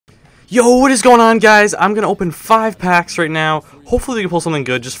Yo, what is going on, guys? I'm gonna open 5 packs right now. Hopefully we can pull something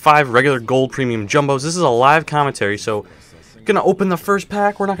good. Just 5 regular gold premium jumbos. This is a live commentary, so gonna open the first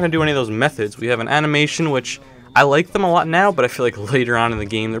pack. We're not gonna do any of those methods. We have an animation, which I like them a lot now, but I feel like later on in the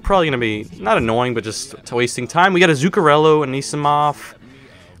game they're probably gonna be not annoying, but just wasting time. We got a Zuccarello, a Nisimov,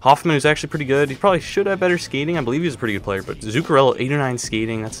 Hoffman, who's actually pretty good. He probably should have better skating. I believe he's a pretty good player, but Zuccarello, 89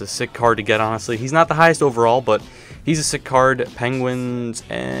 skating. That's a sick card to get, honestly. He's not the highest overall, but he's a sick card. Penguins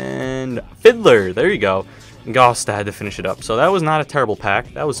and Fiddler. There you go. And Gostad to finish it up. So that was not a terrible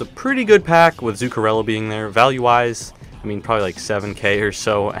pack. That was a pretty good pack with Zuccarello being there. Value-wise, I mean, probably like 7K or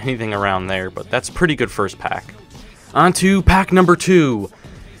so, anything around there, but that's pretty good first pack. On to pack number 2.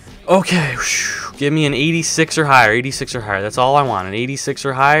 Okay, give me an 86 or higher. 86 or higher. That's all I want. An 86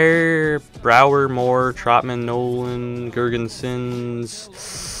 or higher. Brouwer, Moore, Trotman, Nolan, Gergensons.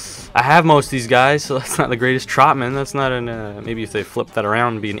 I have most of these guys, so that's not the greatest. Trotman, that's not an. Maybe if they flip that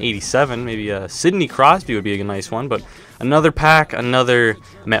around, it'd be an 87. Maybe Sidney Crosby would be a nice one. But another pack, another.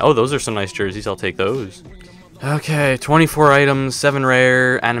 Oh, those are some nice jerseys. I'll take those. Okay, 24 items, 7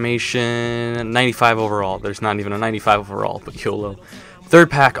 rare, animation, 95 overall. There's not even a 95 overall, but YOLO. Third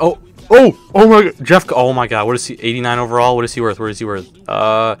pack. Oh my God. Jeff. Oh my God. What is he? 89 overall. What is he worth? Where is he worth?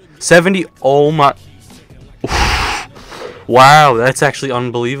 70. Oh my. Wow, that's actually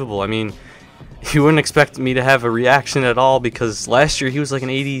unbelievable. I mean, you wouldn't expect me to have a reaction at all because last year he was like an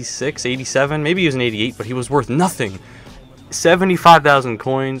 86, 87. Maybe he was an 88, but he was worth nothing. 75,000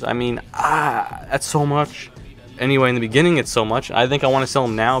 coins. I mean, that's so much. Anyway, in the beginning, it's so much. I think I want to sell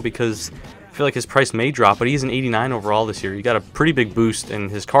him now because I feel like his price may drop, but he's an 89 overall this year. He got a pretty big boost,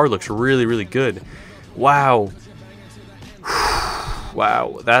 and his card looks really, really good. Wow.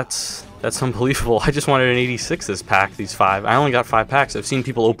 Wow, that's unbelievable. I just wanted an 86 this pack, these 5. I only got 5 packs. I've seen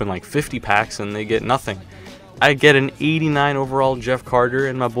people open like 50 packs, and they get nothing. I get an 89 overall Jeff Carter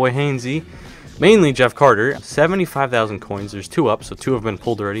and my boy Hainsey. Mainly Jeff Carter. 75,000 coins. There's 2 up, so 2 have been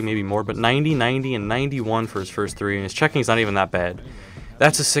pulled already, maybe more, but 90, 90, and 91 for his first 3, and his checking's not even that bad.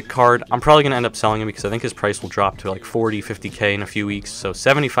 That's a sick card. I'm probably going to end up selling him because I think his price will drop to like 40, 50K in a few weeks. So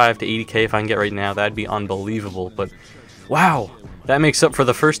 75 to 80K if I can get right now, that'd be unbelievable. But wow, that makes up for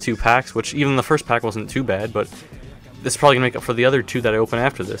the first 2 packs, which even the first pack wasn't too bad. But this is probably going to make up for the other 2 that I open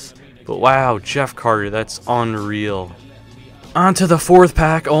after this. But wow, Jeff Carter, that's unreal. On to the 4th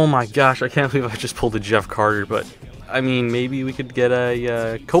pack. Oh my gosh, I can't believe I just pulled a Jeff Carter. But I mean, maybe we could get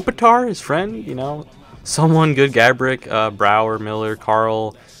a Kopitar, his friend, you know. Someone good. Gabrick, Brouwer, Miller,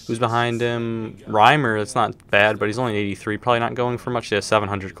 Carl, who's behind him. Reimer, that's not bad, but he's only 83. Probably not going for much. He has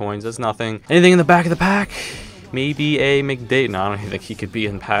 700 coins. That's nothing. Anything in the back of the pack? Maybe a McDavid. No, I don't even think he could be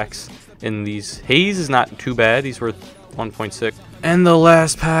in packs in these. Hayes is not too bad. He's worth 1.6. And the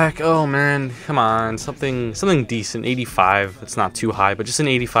last pack. Oh man, come on, something decent. 85. It's not too high, but just an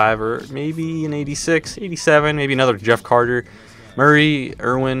 85 or maybe an 86, 87. Maybe another Jeff Carter. Murray,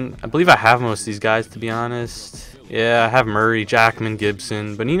 Irwin, I believe I have most of these guys, to be honest. Yeah, I have Murray, Jackman,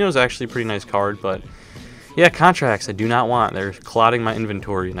 Gibson. Bonino's actually a pretty nice card, but yeah, contracts I do not want. They're clogging my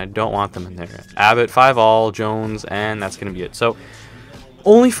inventory, and I don't want them in there. Abbott, 5 all, Jones, and that's going to be it. So,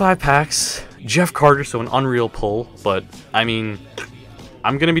 only 5 packs. Jeff Carter, so an unreal pull, but, I mean,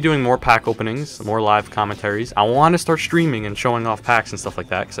 I'm going to be doing more pack openings, more live commentaries. I want to start streaming and showing off packs and stuff like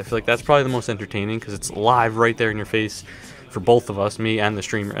that, because I feel like that's probably the most entertaining, because it's live right there in your face. For both of us, me and the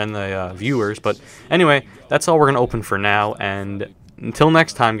streamer and the viewers. But anyway, that's all we're gonna open for now, and until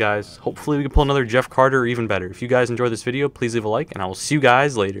next time, guys, hopefully we can pull another Jeff Carter or even better. If you guys enjoyed this video, please leave a like, and I will see you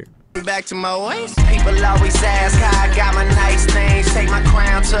guys later. Back to my ways. People always ask how I got my nice things. Take my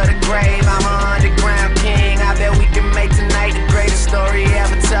crown to the grave. I'm an underground king. I bet we can make tonight the greatest story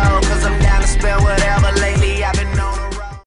ever told, 'cause I'm down to spell whatever. Lately I've been